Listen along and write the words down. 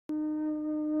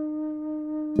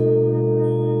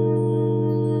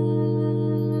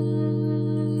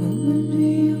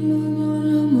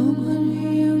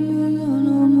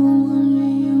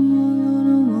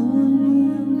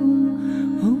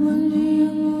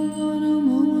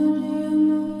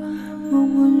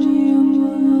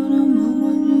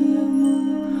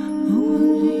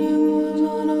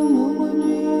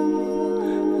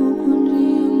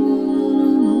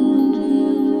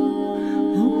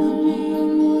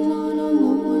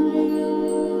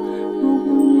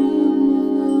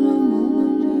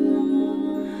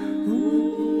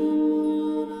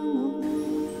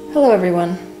Hello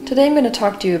everyone. Today I'm going to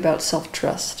talk to you about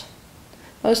self-trust.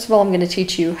 Most of all, I'm going to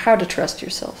teach you how to trust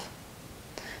yourself.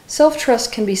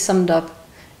 Self-trust can be summed up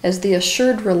as the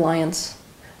assured reliance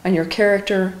on your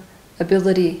character,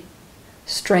 ability,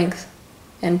 strength,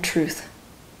 and truth.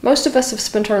 Most of us have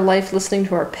spent our life listening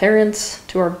to our parents,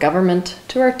 to our government,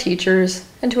 to our teachers,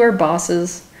 and to our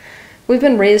bosses. We've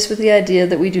been raised with the idea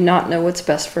that we do not know what's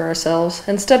best for ourselves.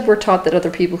 Instead, we're taught that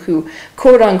other people who,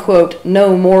 quote-unquote,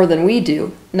 know more than we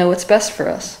do, know what's best for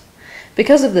us.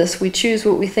 Because of this, we choose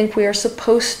what we think we are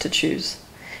supposed to choose.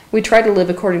 We try to live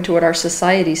according to what our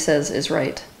society says is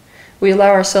right. We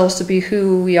allow ourselves to be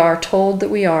who we are told that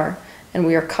we are, and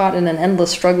we are caught in an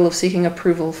endless struggle of seeking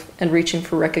approval and reaching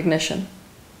for recognition.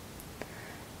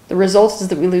 The result is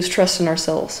that we lose trust in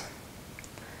ourselves.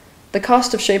 The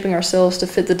cost of shaping ourselves to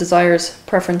fit the desires,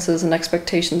 preferences, and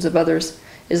expectations of others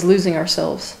is losing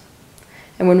ourselves.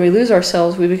 And when we lose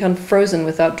ourselves, we become frozen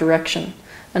without direction,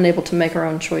 unable to make our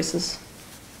own choices.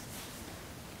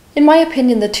 In my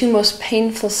opinion, the two most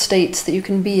painful states that you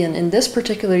can be in this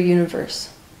particular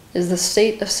universe is the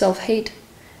state of self-hate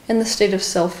and the state of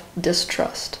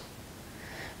self-distrust.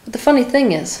 But the funny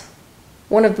thing is,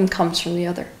 one of them comes from the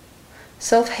other.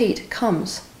 Self-hate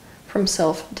comes from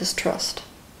self-distrust.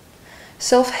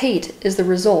 Self-hate is the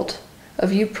result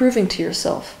of you proving to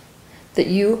yourself that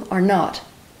you are not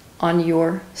on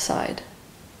your side.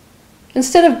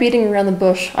 Instead of beating around the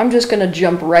bush, I'm just going to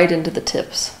jump right into the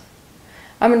tips.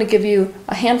 I'm going to give you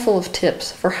a handful of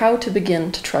tips for how to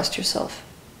begin to trust yourself.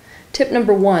 Tip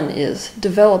number 1 is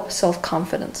develop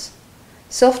self-confidence.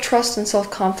 Self-trust and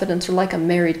self-confidence are like a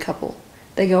married couple.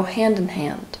 They go hand in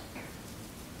hand.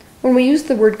 When we use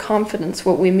the word confidence,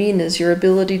 what we mean is your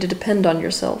ability to depend on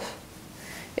yourself.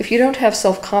 If you don't have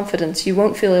self-confidence, you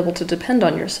won't feel able to depend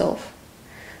on yourself.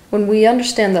 When we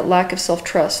understand that lack of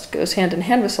self-trust goes hand in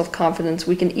hand with self-confidence,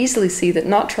 we can easily see that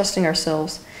not trusting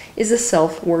ourselves is a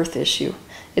self-worth issue.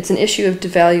 It's an issue of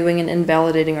devaluing and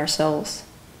invalidating ourselves.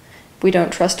 If we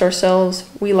don't trust ourselves,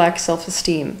 we lack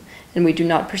self-esteem, and we do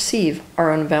not perceive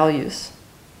our own values.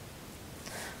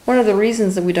 One of the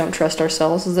reasons that we don't trust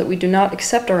ourselves is that we do not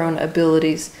accept our own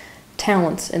abilities,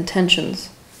 talents, intentions,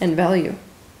 and value.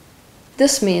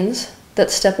 This means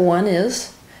that step 1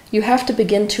 is you have to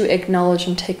begin to acknowledge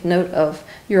and take note of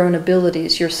your own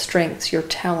abilities, your strengths, your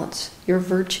talents, your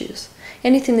virtues.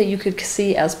 Anything that you could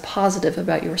see as positive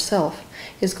about yourself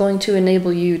is going to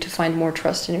enable you to find more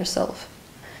trust in yourself.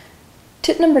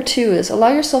 Tip number 2 is allow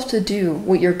yourself to do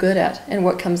what you're good at and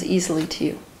what comes easily to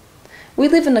you. We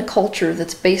live in a culture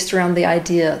that's based around the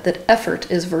idea that effort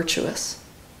is virtuous.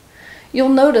 You'll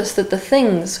notice that the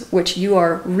things which you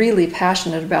are really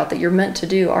passionate about, that you're meant to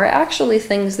do, are actually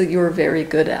things that you're very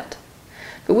good at.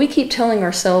 But we keep telling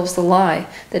ourselves the lie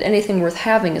that anything worth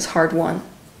having is hard won.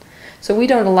 So we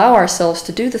don't allow ourselves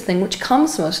to do the thing which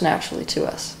comes most naturally to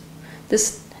us.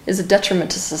 This is a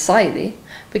detriment to society,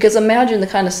 because imagine the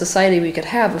kind of society we could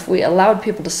have if we allowed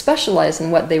people to specialize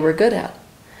in what they were good at,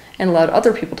 and allowed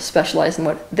other people to specialize in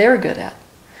what they're good at.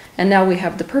 And now we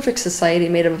have the perfect society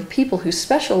made up of people who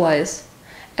specialize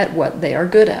at what they are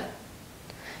good at.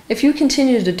 If you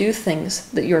continue to do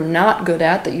things that you're not good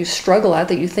at, that you struggle at,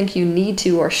 that you think you need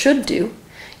to or should do,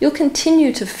 you'll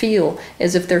continue to feel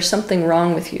as if there's something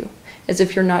wrong with you, as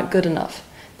if you're not good enough.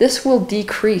 This will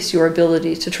decrease your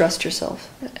ability to trust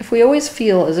yourself. If we always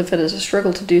feel as if it is a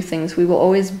struggle to do things, we will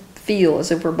always feel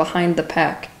as if we're behind the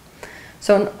pack.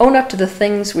 So own up to the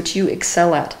things which you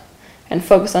excel at, and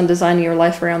focus on designing your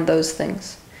life around those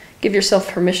things. Give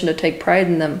yourself permission to take pride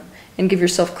in them, and give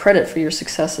yourself credit for your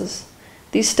successes.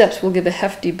 These steps will give a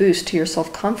hefty boost to your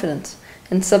self-confidence,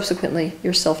 and subsequently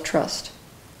your self-trust.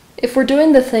 If we're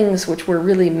doing the things which we're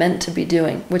really meant to be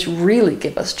doing, which really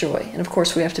give us joy, and of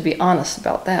course we have to be honest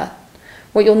about that,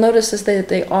 what you'll notice is that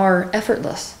they are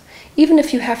effortless. Even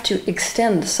if you have to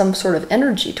extend some sort of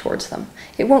energy towards them,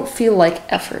 it won't feel like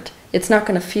effort. It's not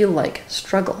going to feel like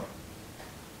struggle.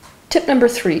 Tip number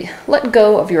 3, let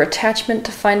go of your attachment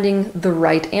to finding the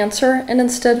right answer and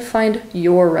instead find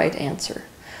your right answer.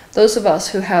 Those of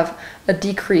us who have a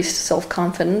decreased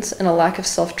self-confidence and a lack of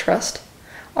self-trust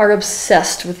are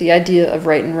obsessed with the idea of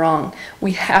right and wrong.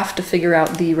 We have to figure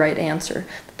out the right answer.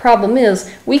 The problem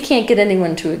is, we can't get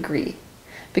anyone to agree,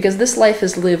 because this life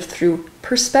is lived through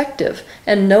perspective,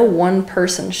 and no one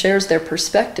person shares their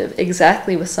perspective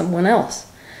exactly with someone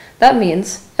else. That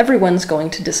means everyone's going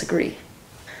to disagree.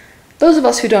 Those of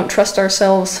us who don't trust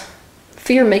ourselves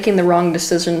fear making the wrong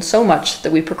decision so much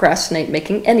that we procrastinate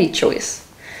making any choice.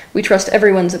 We trust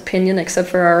everyone's opinion except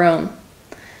for our own.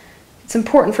 It's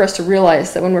important for us to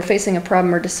realize that when we're facing a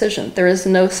problem or decision, there is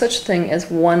no such thing as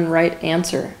one right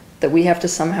answer that we have to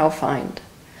somehow find.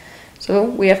 So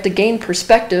we have to gain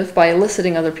perspective by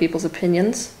eliciting other people's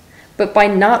opinions, but by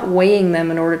not weighing them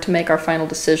in order to make our final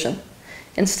decision.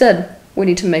 Instead, we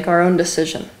need to make our own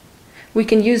decision. We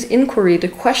can use inquiry to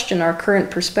question our current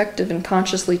perspective and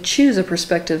consciously choose a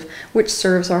perspective which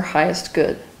serves our highest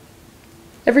good.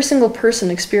 Every single person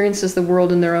experiences the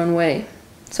world in their own way,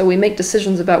 so we make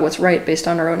decisions about what's right based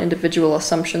on our own individual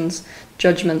assumptions,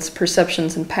 judgments,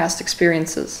 perceptions, and past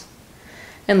experiences.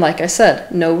 And like I said,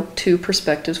 no two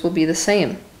perspectives will be the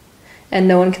same, and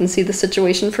no one can see the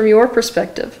situation from your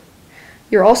perspective.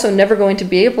 You're also never going to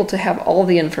be able to have all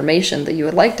the information that you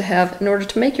would like to have in order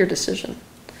to make your decision.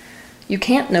 You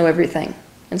can't know everything,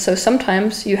 and so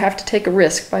sometimes you have to take a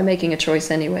risk by making a choice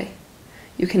anyway.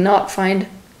 You cannot find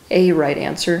a right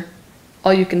answer.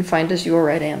 All you can find is your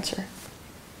right answer.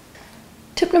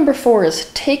 Tip number 4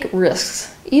 is take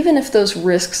risks, even if those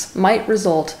risks might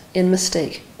result in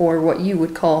mistake, or what you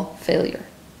would call failure.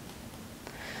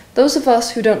 Those of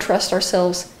us who don't trust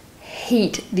ourselves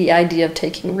hate the idea of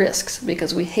taking risks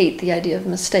because we hate the idea of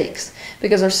mistakes,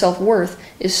 because our self-worth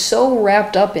is so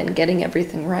wrapped up in getting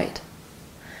everything right.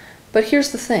 But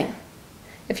here's the thing.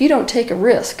 If you don't take a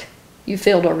risk, you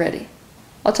failed already.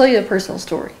 I'll tell you a personal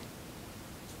story.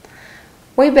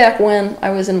 Way back when I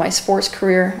was in my sports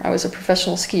career, I was a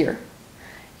professional skier.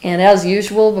 And as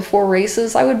usual, before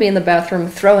races, I would be in the bathroom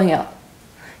throwing up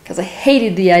because I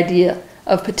hated the idea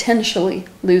of potentially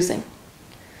losing.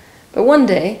 But one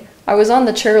day, I was on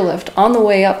the chairlift on the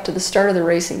way up to the start of the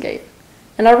racing gate,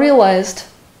 and I realized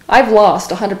I've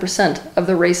lost 100% of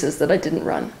the races that I didn't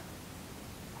run.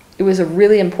 It was a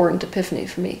really important epiphany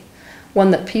for me,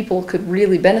 one that people could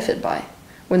really benefit by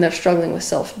when they're struggling with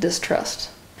self-distrust.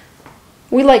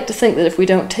 We like to think that if we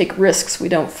don't take risks, we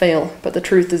don't fail, but the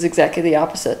truth is exactly the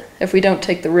opposite. If we don't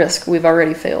take the risk, we've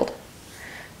already failed.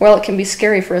 While it can be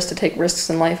scary for us to take risks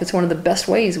in life, it's one of the best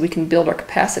ways we can build our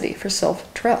capacity for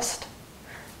self-trust.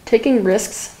 Taking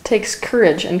risks takes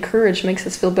courage, and courage makes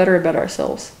us feel better about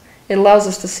ourselves. It allows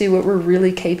us to see what we're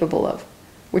really capable of,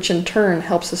 which in turn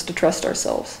helps us to trust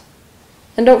ourselves.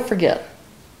 And don't forget,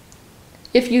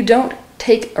 if you don't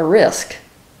take a risk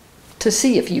to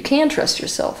see if you can trust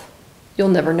yourself, you'll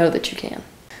never know that you can.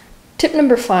 Tip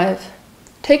number 5,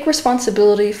 take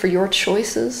responsibility for your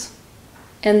choices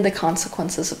and the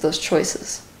consequences of those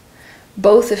choices,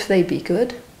 both if they be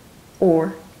good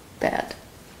or bad.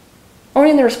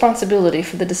 Owning the responsibility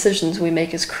for the decisions we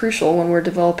make is crucial when we're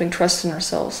developing trust in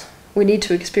ourselves. We need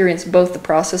to experience both the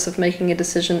process of making a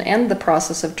decision and the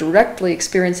process of directly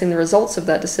experiencing the results of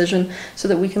that decision so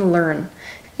that we can learn.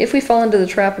 If we fall into the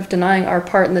trap of denying our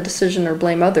part in the decision or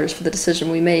blame others for the decision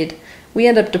we made, we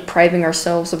end up depriving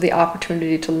ourselves of the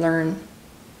opportunity to learn.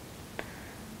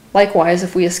 Likewise,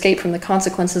 if we escape from the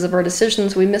consequences of our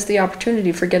decisions, we miss the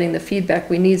opportunity for getting the feedback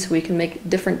we need so we can make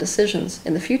different decisions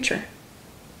in the future.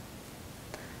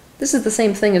 This is the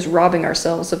same thing as robbing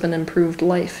ourselves of an improved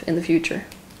life in the future.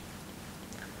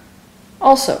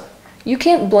 Also, you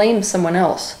can't blame someone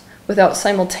else without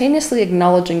simultaneously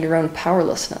acknowledging your own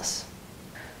powerlessness.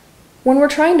 When we're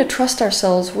trying to trust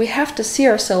ourselves, we have to see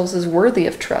ourselves as worthy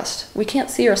of trust. We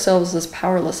can't see ourselves as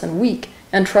powerless and weak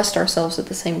and trust ourselves at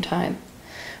the same time.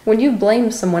 When you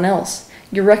blame someone else,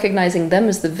 you're recognizing them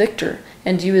as the victor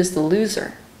and you as the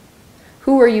loser.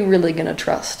 Who are you really going to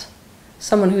trust?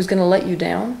 Someone who's going to let you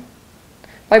down?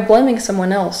 By blaming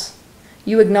someone else,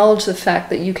 you acknowledge the fact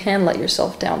that you can let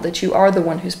yourself down, that you are the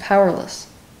one who's powerless.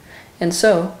 And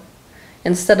so,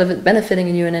 instead of it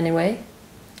benefiting you in any way,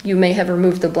 you may have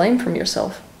removed the blame from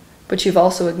yourself, but you've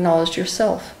also acknowledged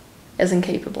yourself as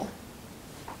incapable.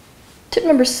 Tip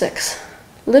number 6,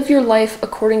 live your life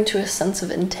according to a sense of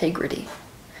integrity.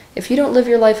 If you don't live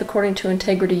your life according to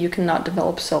integrity, you cannot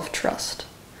develop self-trust.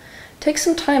 Take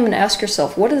some time and ask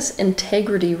yourself, what does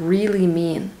integrity really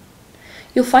mean?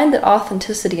 You'll find that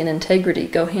authenticity and integrity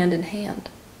go hand in hand.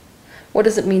 What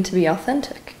does it mean to be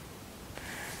authentic?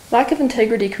 Lack of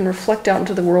integrity can reflect out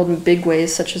into the world in big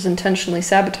ways, such as intentionally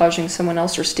sabotaging someone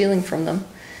else or stealing from them.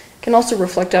 It can also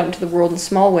reflect out into the world in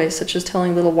small ways, such as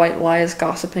telling little white lies,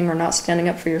 gossiping, or not standing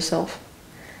up for yourself.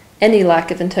 Any lack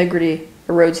of integrity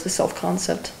erodes the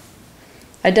self-concept.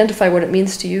 Identify what it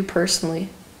means to you personally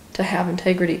to have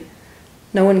integrity.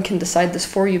 No one can decide this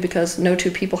for you because no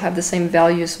two people have the same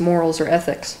values, morals, or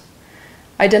ethics.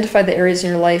 Identify the areas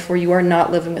in your life where you are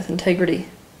not living with integrity,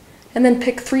 and then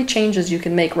pick 3 changes you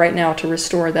can make right now to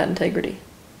restore that integrity.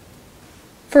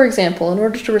 For example, in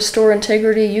order to restore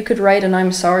integrity, you could write an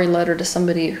I'm sorry letter to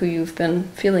somebody who you've been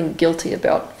feeling guilty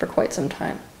about for quite some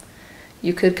time.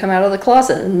 You could come out of the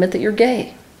closet and admit that you're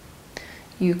gay.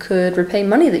 You could repay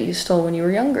money that you stole when you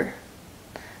were younger.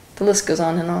 The list goes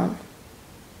on and on.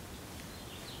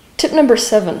 Tip number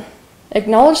 7,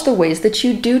 acknowledge the ways that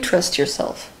you do trust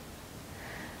yourself.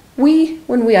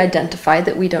 When we identify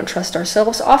that we don't trust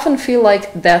ourselves, often feel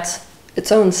like that's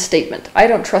its own statement. I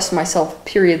don't trust myself,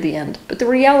 period, the end. But the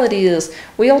reality is,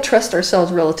 we all trust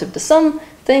ourselves relative to some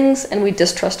things, and we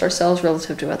distrust ourselves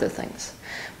relative to other things.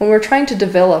 When we're trying to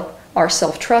develop our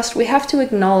self-trust, we have to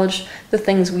acknowledge the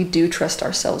things we do trust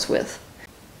ourselves with.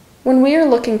 When we are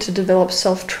looking to develop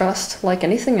self-trust, like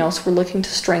anything else, we're looking to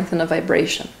strengthen a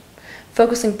vibration.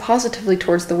 Focusing positively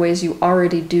towards the ways you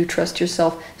already do trust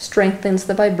yourself strengthens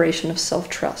the vibration of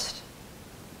self-trust.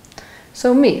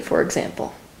 So me, for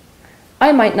example.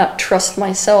 I might not trust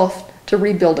myself to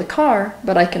rebuild a car,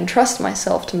 but I can trust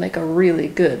myself to make a really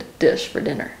good dish for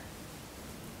dinner.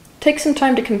 Take some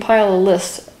time to compile a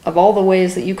list of all the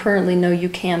ways that you currently know you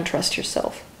can trust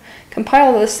yourself.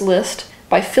 Compile this list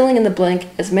by filling in the blank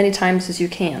as many times as you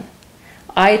can.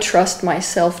 I trust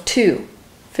myself to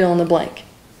fill in the blank.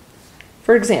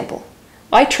 For example,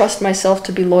 I trust myself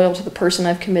to be loyal to the person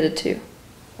I've committed to.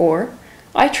 Or,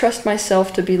 I trust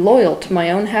myself to be loyal to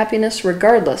my own happiness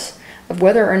regardless of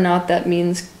whether or not that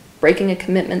means breaking a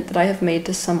commitment that I have made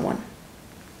to someone.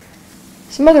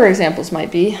 Some other examples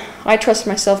might be, I trust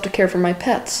myself to care for my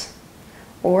pets.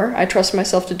 Or, I trust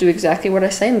myself to do exactly what I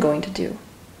say I'm going to do.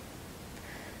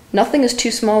 Nothing is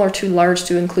too small or too large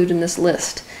to include in this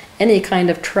list. Any kind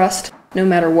of trust, no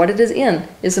matter what it is in,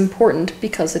 is important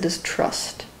because it is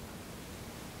trust.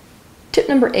 Tip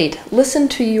number 8, listen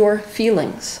to your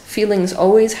feelings. Feelings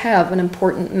always have an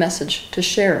important message to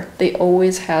share. They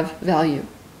always have value.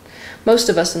 Most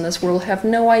of us in this world have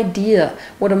no idea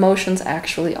what emotions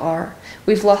actually are.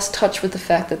 We've lost touch with the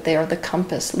fact that they are the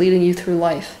compass leading you through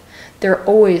life. They're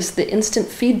always the instant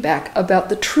feedback about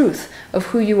the truth of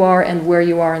who you are and where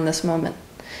you are in this moment.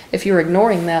 If you're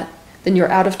ignoring that, then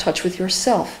you're out of touch with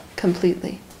yourself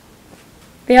completely.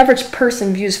 The average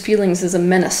person views feelings as a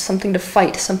menace, something to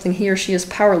fight, something he or she is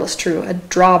powerless to, a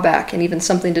drawback, and even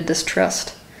something to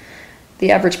distrust.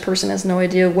 The average person has no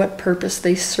idea what purpose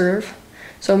they serve.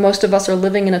 So most of us are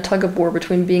living in a tug-of-war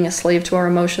between being a slave to our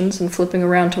emotions and flipping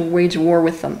around to wage war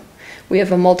with them. We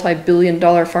have a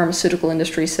multi-billion-dollar pharmaceutical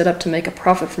industry set up to make a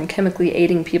profit from chemically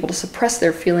aiding people to suppress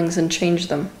their feelings and change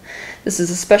them. This is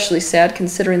especially sad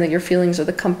considering that your feelings are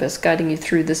the compass guiding you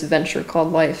through this venture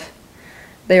called life.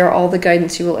 They are all the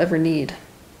guidance you will ever need.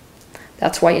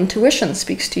 That's why intuition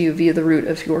speaks to you via the root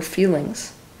of your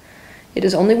feelings. It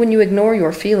is only when you ignore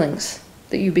your feelings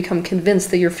that you become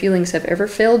convinced that your feelings have ever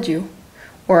failed you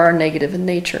or are negative in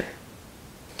nature.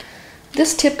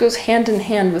 This tip goes hand in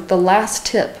hand with the last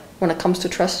tip when it comes to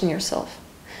trusting yourself.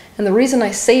 And the reason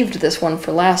I saved this one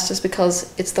for last is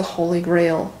because it's the holy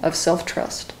grail of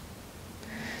self-trust.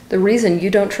 The reason you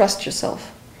don't trust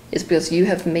yourself is because you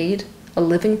have made a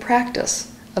living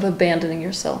practice of abandoning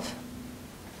yourself.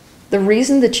 The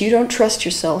reason that you don't trust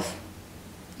yourself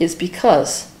is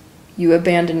because you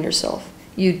abandon yourself.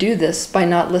 You do this by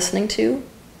not listening to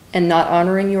and not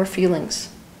honoring your feelings.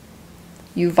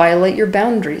 You violate your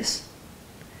boundaries.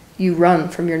 You run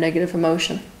from your negative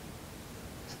emotion.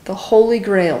 The holy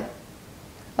grail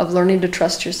of learning to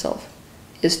trust yourself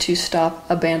is to stop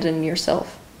abandoning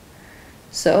yourself.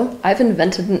 So, I've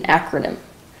invented an acronym.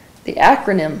 The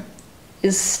acronym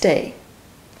is STAY.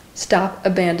 Stop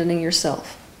abandoning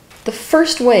yourself. The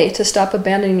first way to stop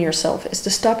abandoning yourself is to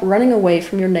stop running away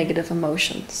from your negative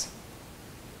emotions.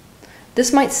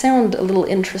 This might sound a little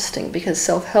interesting because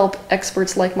self-help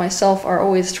experts like myself are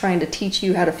always trying to teach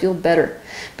you how to feel better.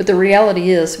 But the reality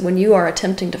is, when you are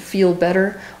attempting to feel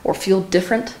better or feel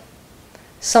different,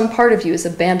 some part of you is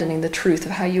abandoning the truth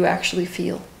of how you actually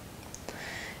feel.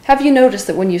 Have you noticed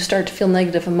that when you start to feel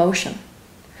negative emotion,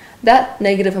 that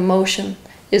negative emotion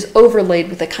is overlaid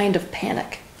with a kind of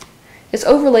panic? It's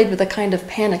overlaid with a kind of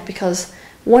panic because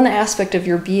one aspect of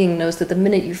your being knows that the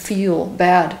minute you feel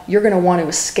bad, you're going to want to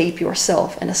escape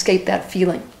yourself and escape that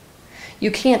feeling. You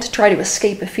can't try to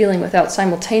escape a feeling without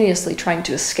simultaneously trying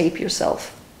to escape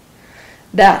yourself.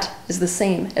 That is the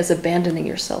same as abandoning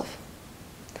yourself.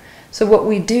 So what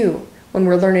we do when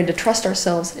we're learning to trust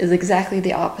ourselves is exactly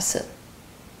the opposite.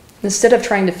 Instead of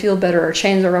trying to feel better or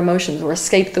change our emotions or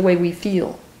escape the way we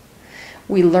feel,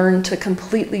 we learn to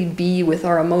completely be with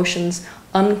our emotions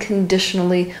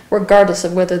unconditionally, regardless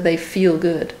of whether they feel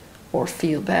good or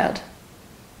feel bad.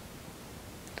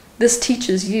 This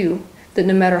teaches you that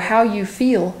no matter how you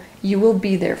feel, you will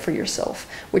be there for yourself,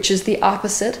 which is the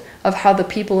opposite of how the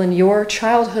people in your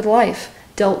childhood life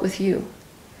dealt with you.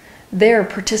 Their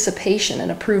participation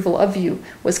and approval of you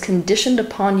was conditioned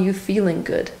upon you feeling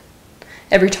good.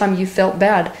 Every time you felt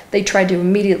bad, they tried to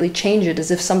immediately change it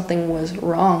as if something was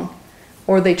wrong,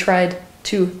 or they tried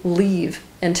to leave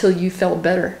until you felt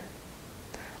better.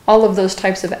 All of those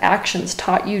types of actions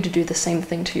taught you to do the same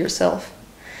thing to yourself.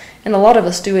 And a lot of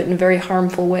us do it in very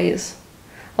harmful ways.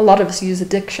 A lot of us use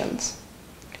addictions.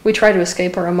 We try to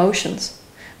escape our emotions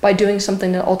by doing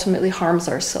something that ultimately harms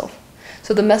ourselves.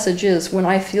 So the message is, when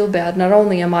I feel bad, not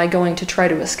only am I going to try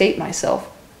to escape myself,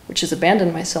 which is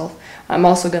abandon myself, I'm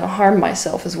also going to harm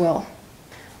myself as well.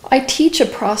 I teach a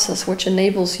process which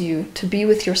enables you to be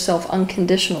with yourself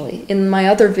unconditionally in my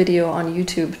other video on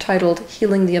YouTube titled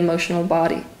Healing the Emotional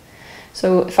Body.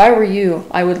 So if I were you,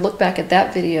 I would look back at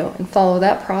that video and follow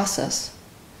that process,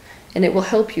 and it will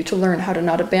help you to learn how to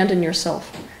not abandon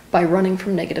yourself by running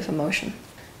from negative emotion.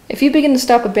 If you begin to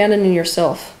stop abandoning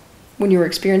yourself when you are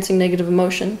experiencing negative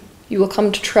emotion, you will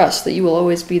come to trust that you will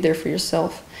always be there for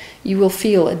yourself. You will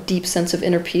feel a deep sense of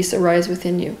inner peace arise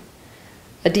within you,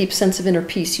 a deep sense of inner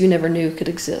peace you never knew could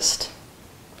exist.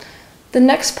 The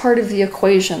next part of the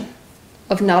equation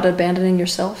of not abandoning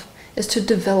yourself is to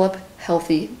develop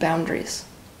healthy boundaries.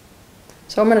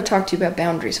 So I'm going to talk to you about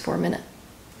boundaries for a minute.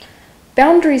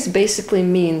 Boundaries basically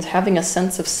means having a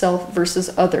sense of self versus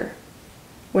other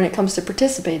when it comes to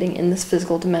participating in this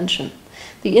physical dimension.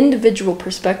 The individual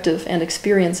perspective and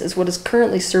experience is what is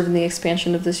currently serving the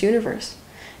expansion of this universe.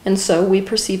 And so we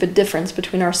perceive a difference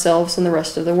between ourselves and the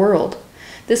rest of the world.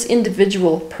 This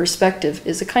individual perspective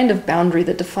is a kind of boundary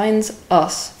that defines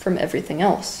us from everything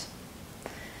else.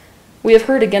 We have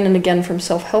heard again and again from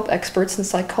self-help experts and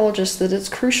psychologists that it's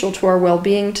crucial to our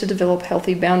well-being to develop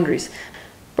healthy boundaries.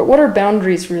 But what are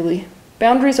boundaries really?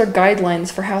 Boundaries are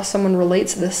guidelines for how someone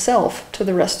relates the self to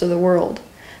the rest of the world.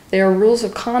 They are rules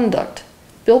of conduct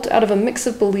built out of a mix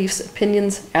of beliefs,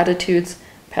 opinions, attitudes,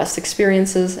 past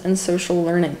experiences, and social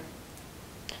learning.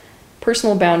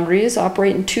 Personal boundaries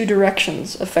operate in two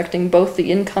directions, affecting both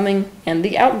the incoming and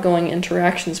the outgoing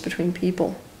interactions between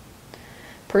people.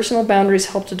 Personal boundaries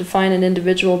help to define an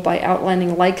individual by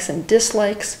outlining likes and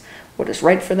dislikes, what is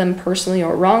right for them personally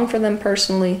or wrong for them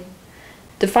personally.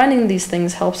 Defining these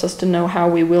things helps us to know how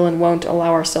we will and won't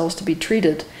allow ourselves to be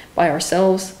treated by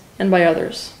ourselves and by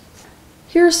others.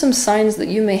 Here are some signs that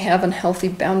you may have unhealthy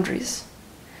boundaries.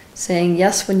 Saying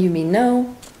yes when you mean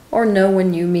no, or no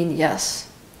when you mean yes.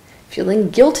 Feeling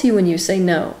guilty when you say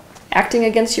no. Acting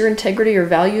against your integrity or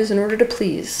values in order to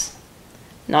please.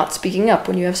 Not speaking up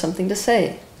when you have something to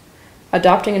say.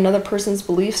 Adopting another person's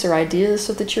beliefs or ideas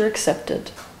so that you're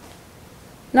accepted.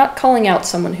 Not calling out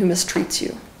someone who mistreats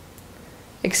you.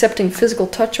 Accepting physical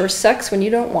touch or sex when you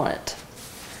don't want it.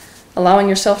 Allowing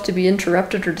yourself to be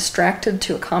interrupted or distracted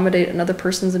to accommodate another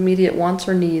person's immediate wants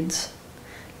or needs.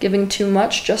 Giving too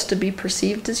much just to be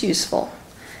perceived as useful.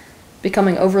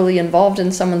 Becoming overly involved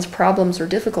in someone's problems or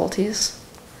difficulties.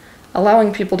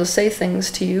 Allowing people to say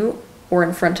things to you or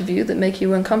in front of you that make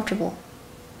you uncomfortable.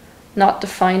 Not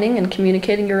defining and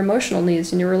communicating your emotional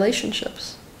needs in your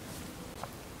relationships.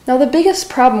 Now, the biggest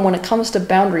problem when it comes to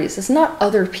boundaries is not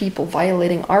other people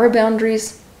violating our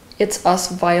boundaries, it's us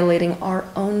violating our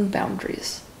own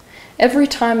boundaries. Every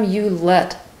time you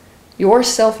let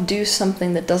yourself do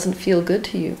something that doesn't feel good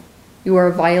to you, you are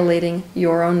violating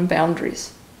your own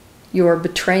boundaries. You are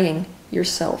betraying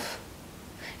yourself.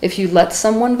 If you let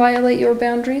someone violate your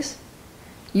boundaries,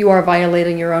 you are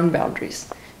violating your own boundaries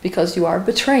because you are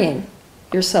betraying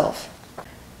yourself.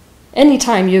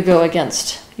 Anytime you go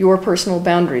against your personal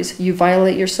boundaries, you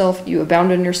violate yourself, you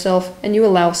abandon yourself, and you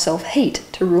allow self-hate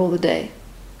to rule the day.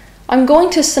 I'm going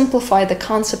to simplify the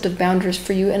concept of boundaries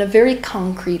for you in a very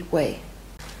concrete way.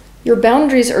 Your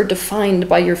boundaries are defined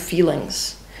by your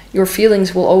feelings. Your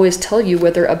feelings will always tell you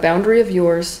whether a boundary of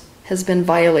yours has been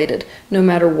violated, no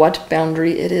matter what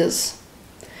boundary it is.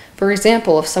 For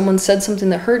example, if someone said something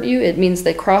that hurt you, it means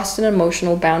they crossed an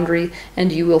emotional boundary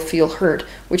and you will feel hurt,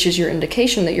 which is your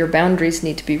indication that your boundaries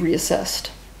need to be reassessed.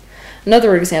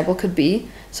 Another example could be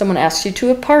someone asks you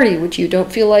to a party which you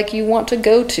don't feel like you want to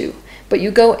go to, but you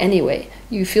go anyway.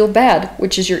 You feel bad,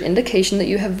 which is your indication that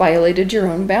you have violated your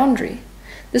own boundary.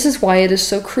 This is why it is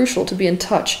so crucial to be in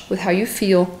touch with how you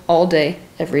feel all day,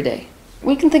 every day.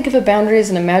 We can think of a boundary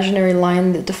as an imaginary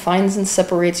line that defines and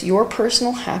separates your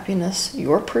personal happiness,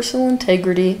 your personal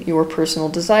integrity, your personal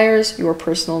desires, your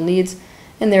personal needs,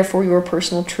 and therefore your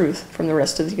personal truth from the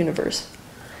rest of the universe.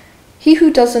 He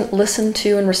who doesn't listen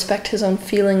to and respect his own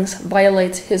feelings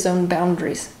violates his own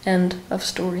boundaries. End of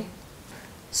story.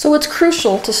 So it's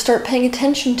crucial to start paying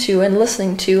attention to and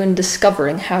listening to and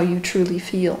discovering how you truly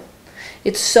feel.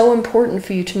 It's so important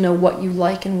for you to know what you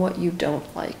like and what you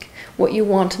don't like, what you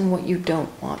want and what you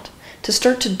don't want, to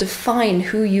start to define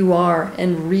who you are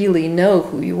and really know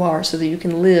who you are so that you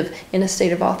can live in a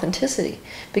state of authenticity.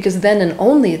 Because then and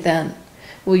only then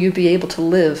will you be able to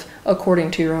live according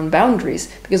to your own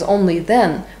boundaries, because only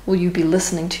then will you be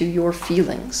listening to your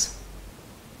feelings.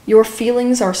 Your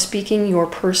feelings are speaking your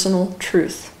personal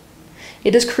truth.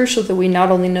 It is crucial that we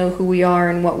not only know who we are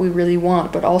and what we really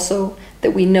want, but also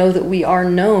that we know that we are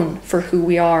known for who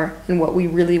we are and what we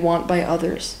really want by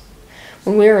others.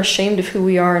 When we are ashamed of who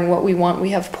we are and what we want,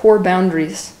 we have poor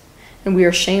boundaries, and we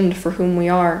are shamed for whom we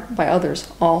are by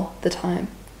others all the time.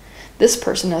 This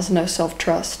person has no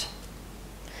self-trust.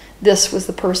 This was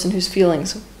the person whose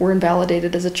feelings were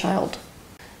invalidated as a child.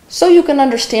 So you can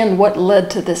understand what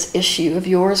led to this issue of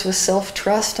yours with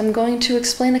self-trust, I'm going to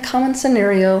explain a common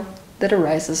scenario that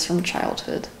arises from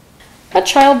childhood. A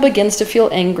child begins to feel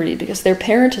angry because their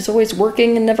parent is always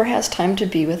working and never has time to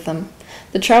be with them.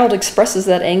 The child expresses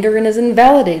that anger and is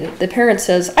invalidated. The parent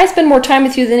says, "I spend more time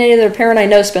with you than any other parent I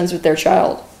know spends with their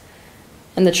child."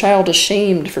 And the child is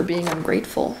shamed for being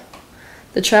ungrateful.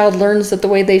 The child learns that the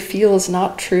way they feel is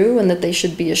not true and that they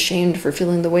should be ashamed for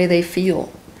feeling the way they feel.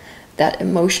 That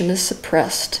emotion is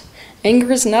suppressed.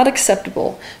 Anger is not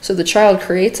acceptable, so the child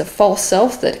creates a false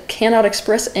self that cannot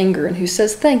express anger and who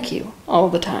says thank you all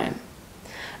the time.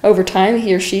 Over time,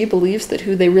 he or she believes that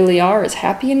who they really are is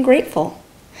happy and grateful.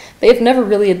 They have never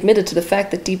really admitted to the fact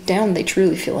that deep down they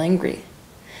truly feel angry.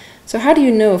 So how do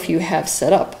you know if you have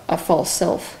set up a false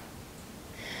self?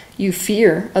 You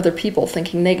fear other people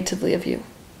thinking negatively of you.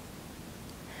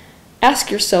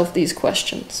 Ask yourself these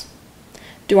questions.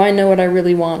 Do I know what I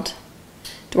really want?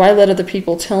 Do I let other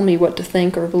people tell me what to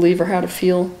think or believe or how to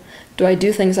feel? Do I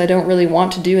do things I don't really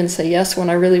want to do and say yes when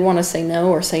I really want to say no,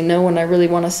 or say no when I really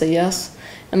want to say yes?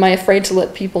 Am I afraid to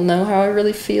let people know how I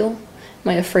really feel?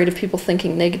 Am I afraid of people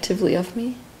thinking negatively of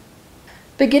me?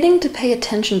 Beginning to pay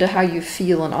attention to how you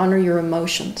feel and honor your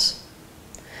emotions,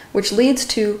 which leads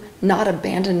to not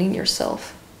abandoning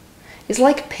yourself, is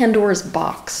like Pandora's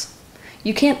box.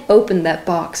 You can't open that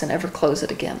box and ever close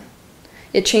it again.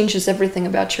 It changes everything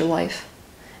about your life.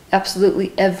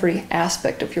 Absolutely every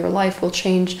aspect of your life will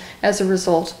change as a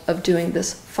result of doing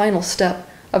this final step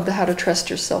of the How to Trust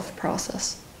Yourself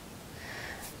process.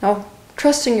 Now,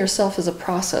 trusting yourself is a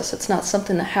process. It's not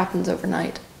something that happens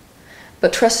overnight.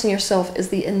 But trusting yourself is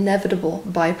the inevitable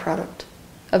byproduct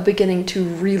of beginning to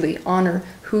really honor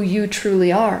who you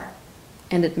truly are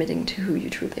and admitting to who you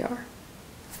truly are.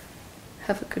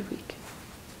 Have a good week.